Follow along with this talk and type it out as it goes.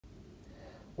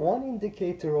One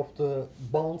indicator of the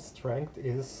bond strength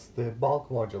is the bulk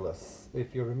modulus.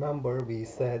 If you remember, we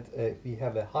said if we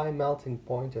have a high melting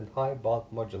point and high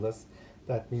bulk modulus,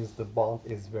 that means the bond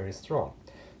is very strong.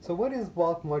 So what is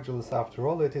bulk modulus after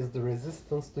all? It is the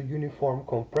resistance to uniform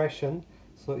compression.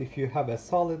 So if you have a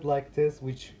solid like this,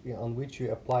 on which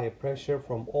you apply a pressure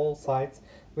from all sides,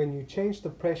 when you change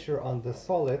the pressure on the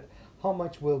solid, how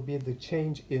much will be the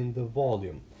change in the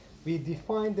volume? We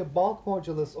define the bulk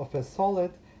modulus of a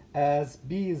solid as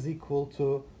B is equal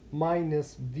to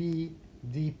minus V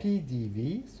dP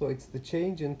dV. So it's the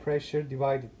change in pressure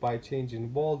divided by change in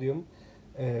volume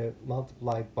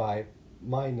multiplied by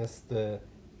minus the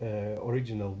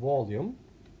original volume,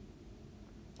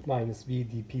 minus V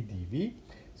dP dV.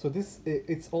 So this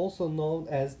it's also known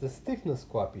as the stiffness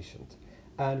coefficient.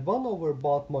 And 1 over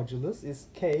bulk modulus is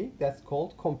K, that's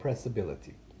called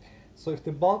compressibility. So if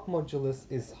the bulk modulus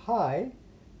is high,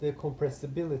 the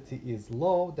compressibility is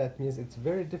low. That means it's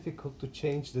very difficult to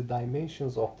change the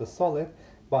dimensions of the solid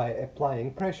by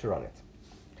applying pressure on it.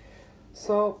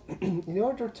 So in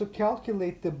order to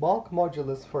calculate the bulk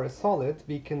modulus for a solid,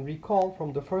 we can recall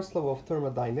from the first law of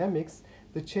thermodynamics,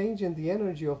 the change in the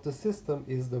energy of the system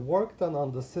is the work done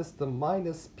on the system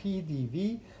minus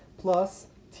PdV plus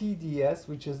TdS,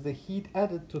 which is the heat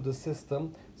added to the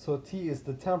system. So T is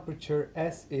the temperature,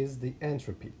 S is the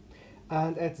entropy.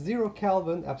 And at 0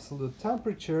 Kelvin absolute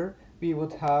temperature, we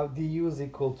would have du is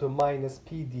equal to minus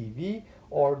PdV,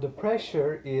 or the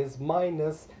pressure is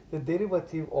minus the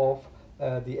derivative of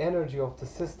the energy of the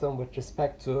system with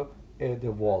respect to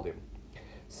the volume.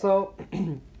 So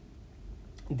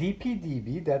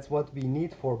dP/dV, that's what we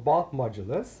need for bulk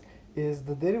modulus, is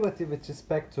the derivative with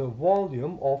respect to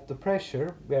volume of the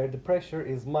pressure, where the pressure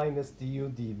is minus du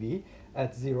dV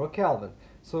at 0 Kelvin.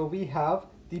 So we have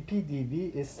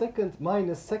dP/dV is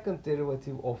minus second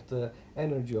derivative of the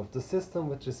energy of the system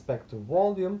with respect to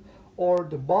volume, or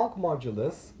the bulk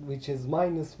modulus, which is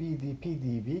minus V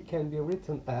dP/dV, can be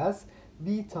written as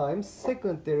V times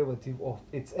second derivative of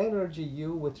its energy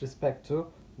U with respect to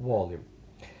volume.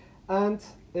 And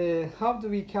how do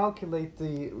we calculate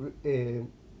the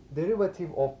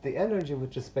derivative of the energy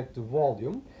with respect to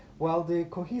volume? Well, the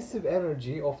cohesive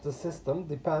energy of the system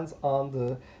depends on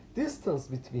the distance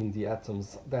between the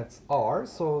atoms, that's R.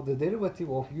 So the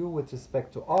derivative of U with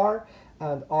respect to R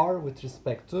and R with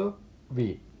respect to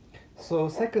V. So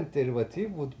second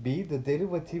derivative would be the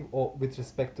derivative with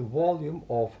respect to volume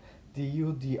of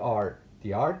du dr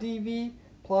dv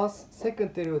plus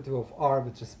second derivative of R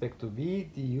with respect to V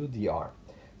du dr.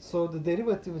 So the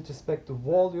derivative with respect to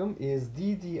volume is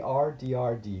ddr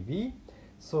dr dv.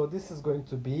 So this is going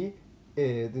to be,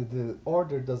 the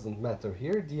order doesn't matter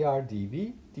here, dr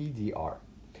dv ddr.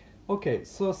 Okay,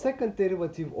 so second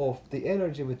derivative of the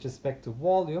energy with respect to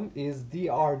volume is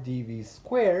dr dv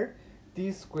square,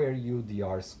 d square u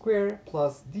dr square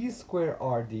plus d square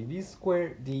r dv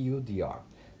square du dr.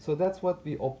 So that's what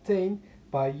we obtain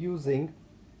by using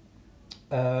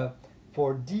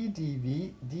for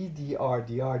ddv, ddr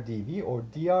dr dv, or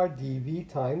dr dv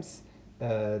times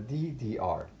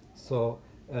ddr. So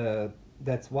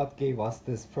that's what gave us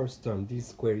this first term, d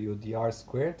square u dr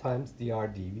square times dr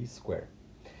dv square.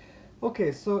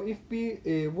 Okay, so if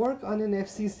we work on an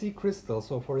FCC crystal,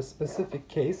 so for a specific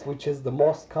case, which is the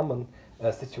most common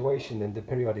situation in the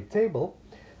periodic table,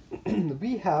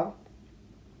 we have,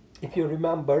 if you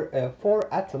remember,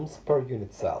 4 atoms per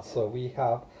unit cell. So we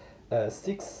have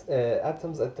 6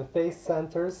 atoms at the face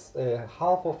centers,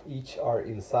 half of each are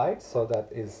inside, so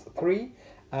that is 3,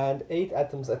 and 8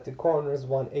 atoms at the corners,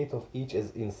 1/8 of each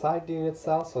is inside the unit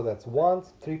cell, so that's 1,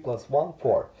 3 plus 1,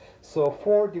 4. So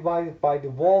 4 divided by the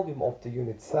volume of the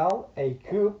unit cell, A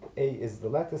cube, A is the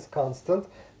lattice constant,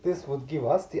 this would give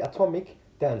us the atomic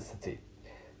density.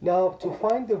 Now, to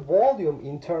find the volume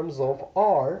in terms of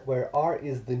R, where R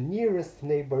is the nearest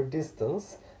neighbor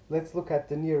distance, let's look at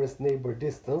the nearest neighbor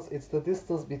distance. It's the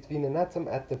distance between an atom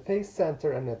at the face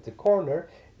center and at the corner.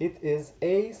 It is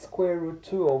A square root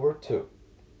 2 over 2.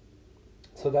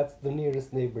 So that's the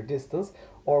nearest neighbor distance,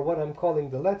 or what I'm calling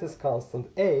the lattice constant,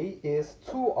 A, is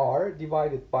 2R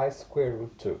divided by square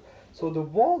root 2. So the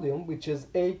volume, which is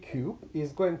A cube,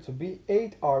 is going to be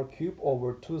 8R cube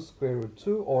over 2 square root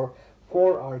 2, or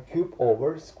 4R cube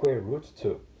over square root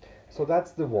 2. So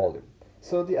that's the volume.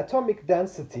 So the atomic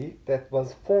density, that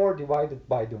was 4 divided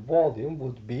by the volume,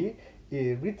 would be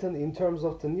written in terms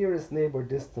of the nearest neighbor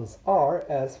distance R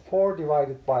as 4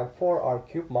 divided by 4R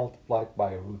cube multiplied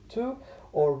by root 2,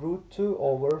 or root 2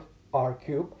 over R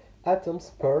cube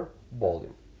atoms per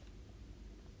volume.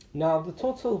 Now the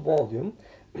total volume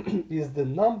is the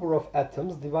number of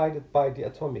atoms divided by the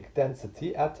atomic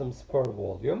density, atoms per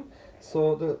volume.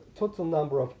 So the total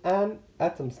number of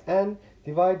atoms n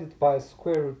divided by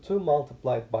square root 2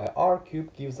 multiplied by r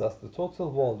cubed gives us the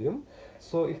total volume.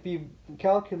 So if we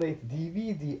calculate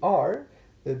dV dr,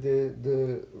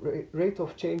 the rate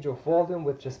of change of volume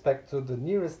with respect to the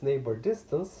nearest neighbor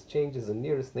distance, changes in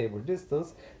nearest neighbor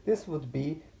distance, this would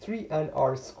be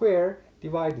 3nr squared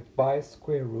divided by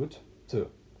square root 2.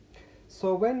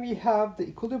 So when we have the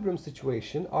equilibrium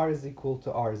situation, r is equal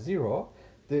to r0,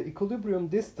 the equilibrium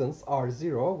distance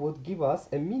r0 would give us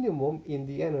a minimum in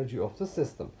the energy of the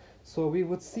system. So we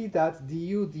would see that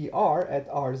du dr at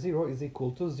r0 is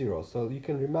equal to 0. So you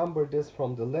can remember this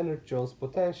from the Lennard-Jones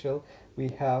potential, we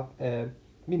have a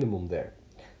minimum there.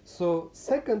 So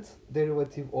second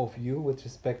derivative of u with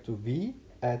respect to v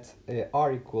at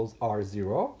r equals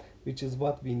r0, which is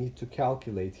what we need to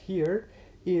calculate here,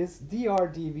 is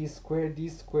dr dv squared d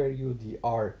squared u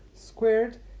dr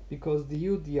squared, because the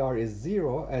u dr is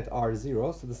 0 at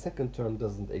r0, so the second term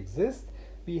doesn't exist.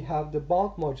 We have the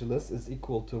bulk modulus is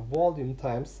equal to volume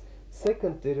times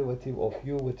second derivative of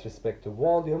u with respect to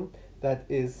volume, that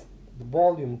is the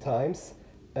volume times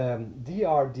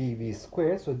dr dv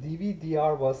squared. So dv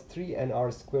dr was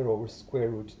 3nr squared over square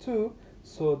root 2.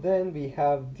 So then we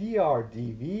have dr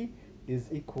dv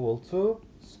is equal to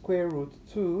square root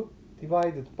 2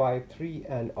 divided by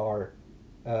 3nr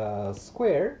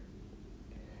squared.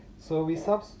 So we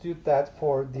substitute that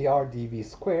for dr dv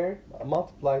squared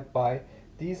multiplied by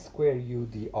d squared u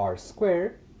dr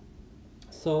squared.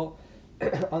 So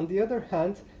on the other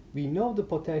hand, we know the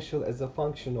potential as a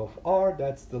function of r,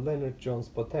 that's the Lennard-Jones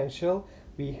potential.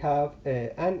 We have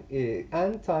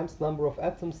n times number of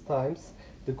atoms times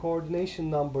the coordination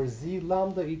number z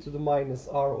lambda e to the minus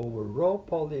r over rho,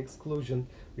 Pauli exclusion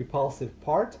repulsive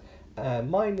part,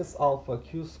 minus alpha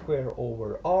q square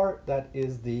over r, that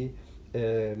is the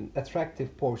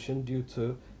attractive portion due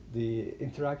to the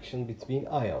interaction between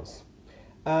ions.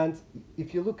 And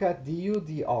if you look at du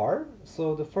dr,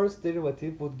 so the first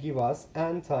derivative would give us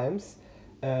n times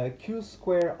q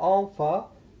square alpha,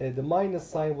 the minus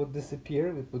sign would disappear,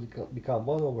 it would become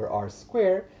 1 over r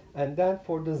square, and then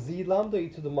for the z lambda e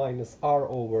to the minus r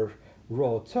over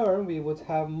rho term, we would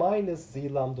have minus z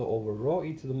lambda over rho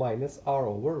e to the minus r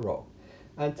over rho.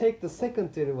 And take the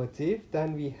second derivative,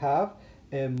 then we have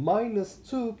minus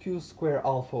 2q square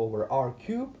alpha over r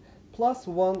cubed plus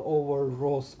 1 over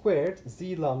rho squared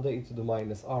z lambda e to the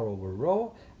minus r over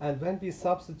rho. And when we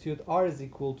substitute r is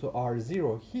equal to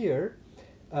r0 here,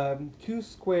 q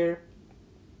square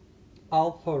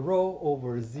alpha rho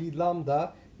over z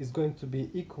lambda is going to be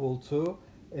equal to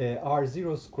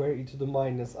r0 square e to the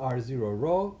minus r0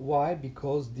 rho. Why?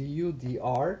 Because du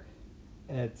dr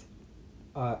at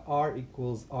r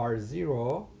equals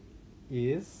r0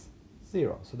 is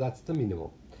 0. So that's the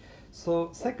minimum. So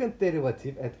second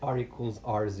derivative at r equals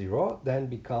r0 then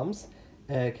becomes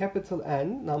capital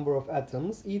N, number of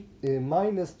atoms,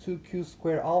 minus 2q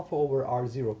square alpha over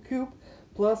r0 cubed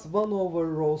plus 1 over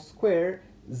rho square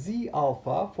z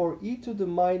alpha. For e to the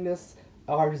minus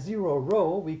r0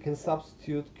 rho, we can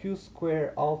substitute q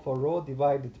square alpha rho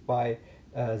divided by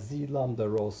z lambda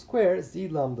rho square. Z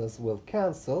lambdas will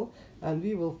cancel, and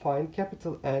we will find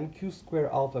capital N q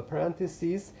square alpha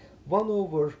parentheses 1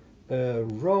 over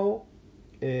rho,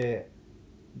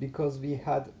 because we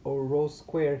had a rho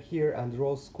square here and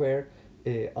rho square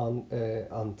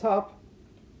on top.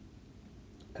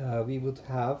 We would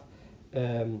have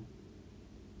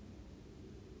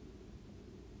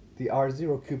the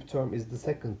r0 cube term is the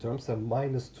second term, so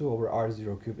minus 2 over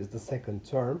r0 cube is the second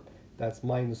term. That's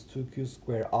minus 2q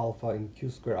square alpha in q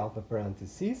square alpha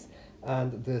parentheses.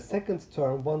 And the second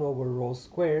term, 1 over rho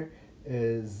square,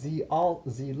 z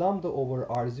lambda over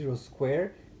r0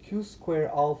 square, q square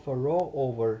alpha rho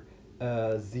over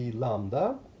z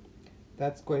lambda.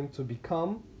 That's going to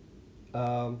become,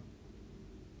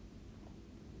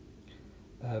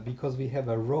 because we have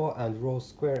a rho and rho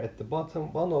square at the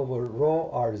bottom, 1 over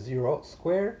rho r0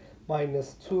 square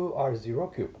minus 2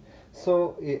 r0 cube.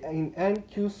 So in n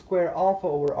q square alpha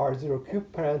over r0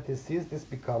 cube parentheses, this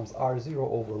becomes r0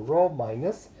 over rho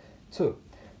minus 2.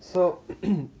 So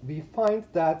we find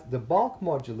that the bulk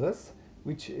modulus,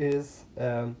 which is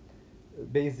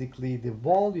basically the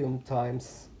volume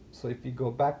times, so if we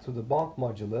go back to the bulk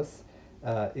modulus,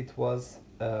 it was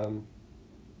the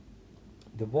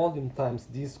volume times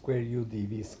d square u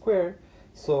dv square.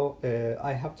 So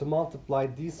I have to multiply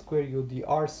d square u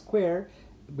dr square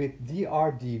with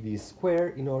dr dv square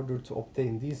in order to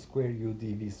obtain d square u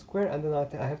dv square, and then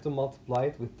I have to multiply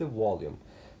it with the volume.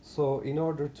 So in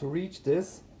order to reach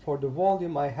this, for the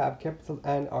volume I have capital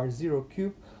N r0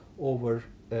 cube over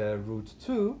root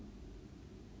 2.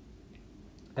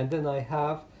 And then I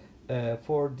have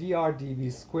for dr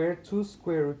dv squared 2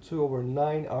 square root 2 over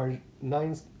 9 r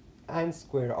 9 n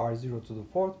square r0 to the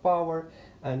fourth power,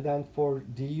 and then for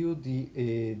du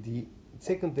the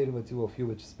second derivative of u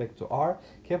with respect to r,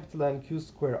 capital N q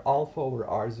square alpha over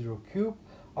r0 cube,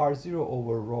 r0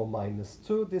 over rho minus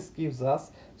 2. This gives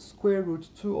us square root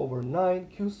 2 over 9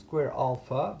 q square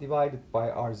alpha divided by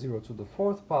r0 to the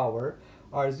fourth power,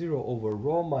 r0 over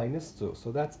rho minus 2.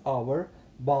 So that's our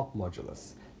bulk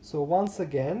modulus. So once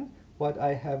again, what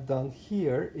I have done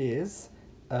here is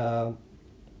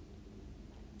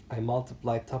I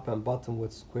multiply top and bottom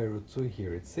with square root 2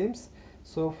 here, it seems.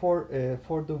 So for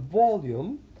the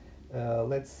volume,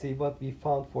 let's see what we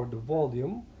found for the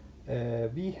volume.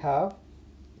 We have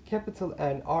capital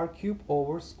N r cube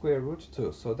over square root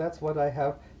 2. So that's what I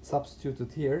have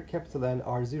substituted here, capital N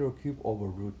r0 cube over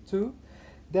root 2.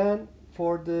 Then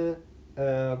for the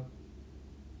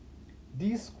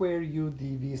d square u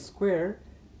dv square,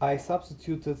 I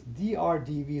substituted dr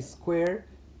dv square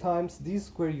times d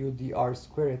square u dr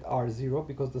square at r0,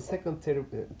 because the second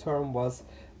term was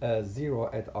 0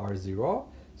 at r0.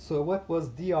 So what was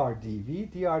dr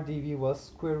dv? Dr dv was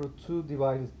square root 2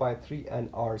 divided by 3 and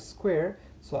r square.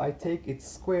 So I take its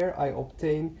square, I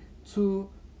obtain 2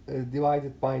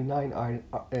 divided by 9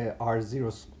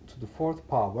 r0 to the fourth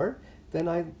power. Then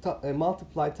I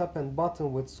multiply top and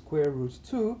bottom with square root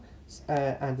 2,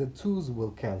 and the 2's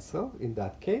will cancel in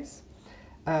that case.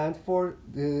 And for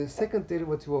the second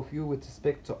derivative of u with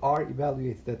respect to r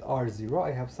evaluated at r0,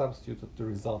 I have substituted the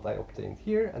result I obtained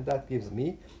here, and that gives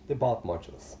me the bulk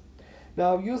modulus.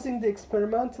 Now, using the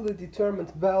experimentally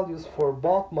determined values for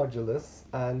bulk modulus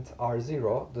and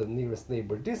r0, the nearest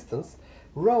neighbor distance,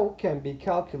 rho can be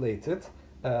calculated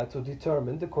to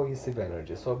determine the cohesive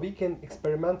energy. So we can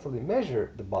experimentally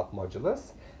measure the bulk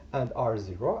modulus and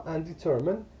r0 and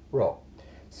determine rho.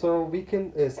 So we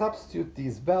can substitute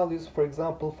these values. For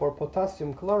example, for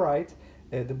potassium chloride,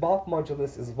 the bulk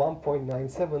modulus is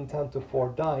 1.97 10 to 4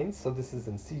 dynes. So this is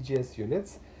in CGS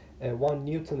units. 1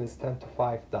 Newton is 10 to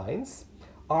 5 dynes.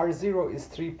 R0 is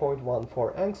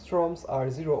 3.14 angstroms.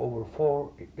 R0 over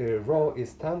 4 rho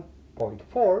is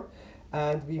 10.4.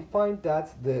 And we find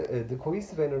that the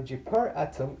cohesive energy per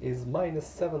atom is minus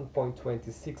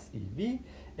 7.26 eV.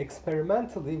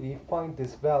 Experimentally, we find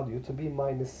this value to be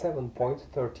minus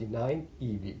 7.39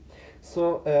 eV.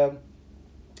 So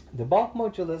the bulk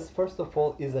modulus, first of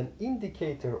all, is an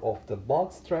indicator of the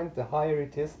bulk strength. The higher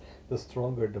it is, the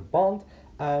stronger the bond.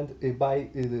 And by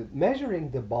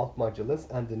measuring the bulk modulus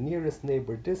and the nearest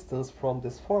neighbor distance from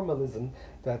this formalism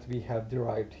that we have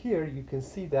derived here, you can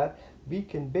see that we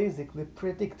can basically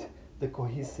predict the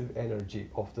cohesive energy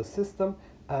of the system,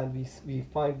 and we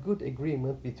find good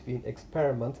agreement between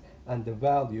experiment and the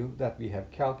value that we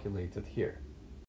have calculated here.